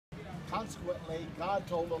consequently, God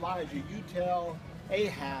told Elijah, you tell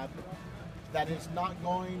Ahab that it's not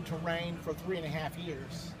going to rain for 3.5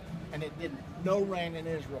 years. And it didn't. No rain in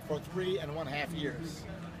Israel for 3.5 years.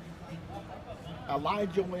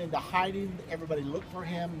 Elijah went into hiding. Everybody looked for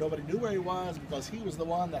him. Nobody knew where he was because he was the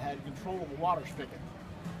one that had control of the water spigot.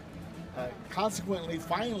 Consequently,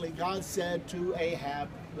 finally, God said to Ahab,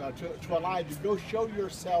 to Elijah, go show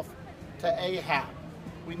yourself to Ahab.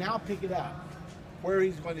 We now pick it up where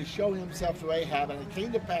he's going to show himself to Ahab. And it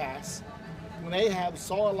came to pass, when Ahab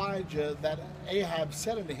saw Elijah, that Ahab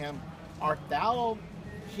said unto him, art thou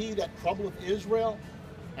he that troubleth Israel?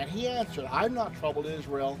 And he answered, I have not troubled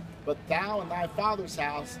Israel, but thou and thy father's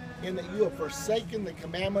house, in that you have forsaken the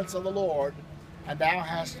commandments of the Lord, and thou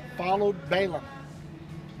hast followed Balaam.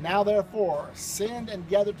 Now therefore, send and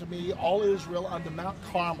gather to me all Israel unto Mount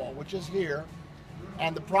Carmel, which is here,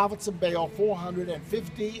 and the prophets of Baal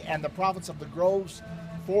 450, and the prophets of the groves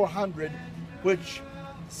 400, which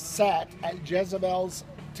sat at Jezebel's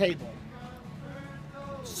table.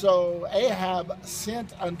 So Ahab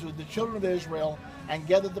sent unto the children of Israel and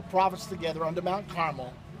gathered the prophets together unto Mount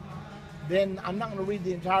Carmel. Then, I'm not going to read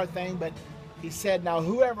the entire thing, but he said, now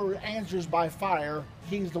whoever answers by fire,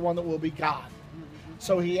 he's the one that will be God.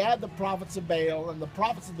 So he had the prophets of Baal, and the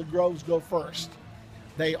prophets of the groves go first.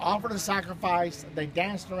 They offered a sacrifice, they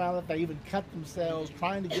danced around it, they even cut themselves,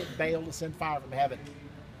 trying to get Baal to send fire from heaven.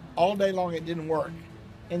 All day long it didn't work.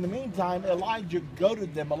 In the meantime, Elijah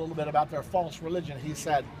goaded them a little bit about their false religion. He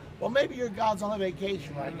said, well, maybe your God's on a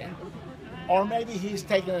vacation right now. Or maybe he's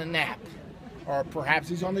taking a nap. Or perhaps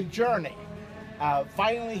he's on a journey.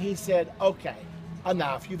 Finally, he said, okay,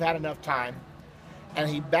 enough. You've had enough time. And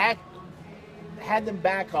he had them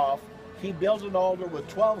back off. He built an altar with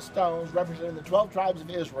 12 stones representing the 12 tribes of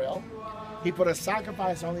Israel. He put a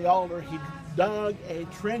sacrifice on the altar. He dug a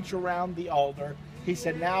trench around the altar. He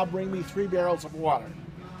said, now bring me 3 barrels of water.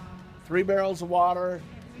 3 barrels of water.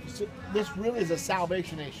 This really is a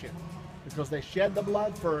salvation issue because they shed the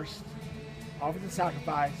blood first, offered the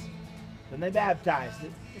sacrifice, then they baptized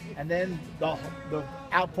it, and then the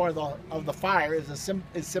outpouring of the fire is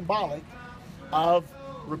symbolic of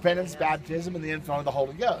repentance, baptism, and the infilling of the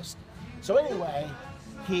Holy Ghost. So anyway,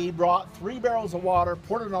 he brought 3 barrels of water,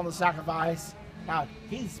 poured it on the sacrifice. Now,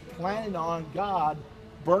 he's planning on God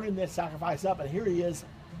burning this sacrifice up, and here he is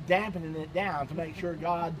dampening it down to make sure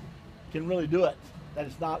God can really do it, that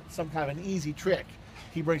it's not some kind of an easy trick.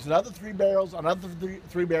 He brings another 3 barrels, another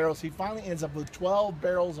 3 barrels. He finally ends up with 12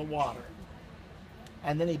 barrels of water.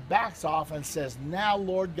 And then he backs off and says, now,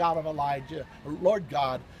 Lord God of Elijah, Lord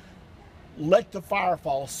God, let the fire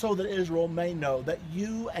fall so that Israel may know that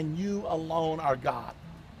you and you alone are God.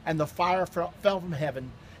 And the fire fell from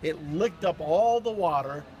heaven. It licked up all the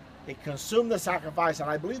water. It consumed the sacrifice. And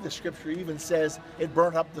I believe the scripture even says it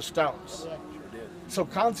burnt up the stones. Yeah, sure did. So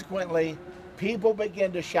consequently, people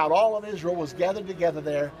began to shout. All of Israel was gathered together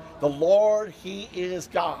there. The Lord, He is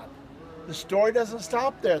God. The story doesn't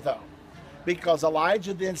stop there, though, because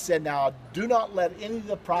Elijah then said, now, do not let any of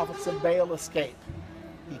the prophets of Baal escape.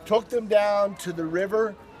 He took them down to the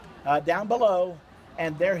river down below,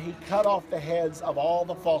 and there he cut off the heads of all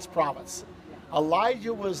the false prophets.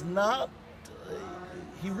 Elijah was not,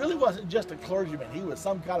 he really wasn't just a clergyman. He was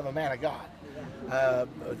some kind of a man of God.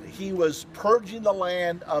 He was purging the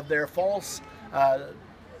land of their false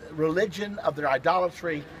religion, of their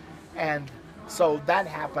idolatry, and so that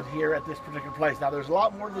happened here at this particular place. Now, there's a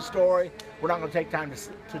lot more to the story. We're not going to take time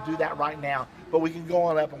to do that right now, but we can go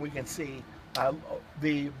on up and we can see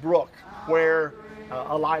the brook where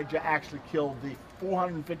Elijah actually killed the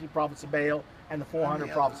 450 prophets of Baal and the 400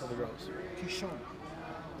 prophets of the groves. Kishon.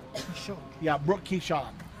 Yeah, Brook Kishon.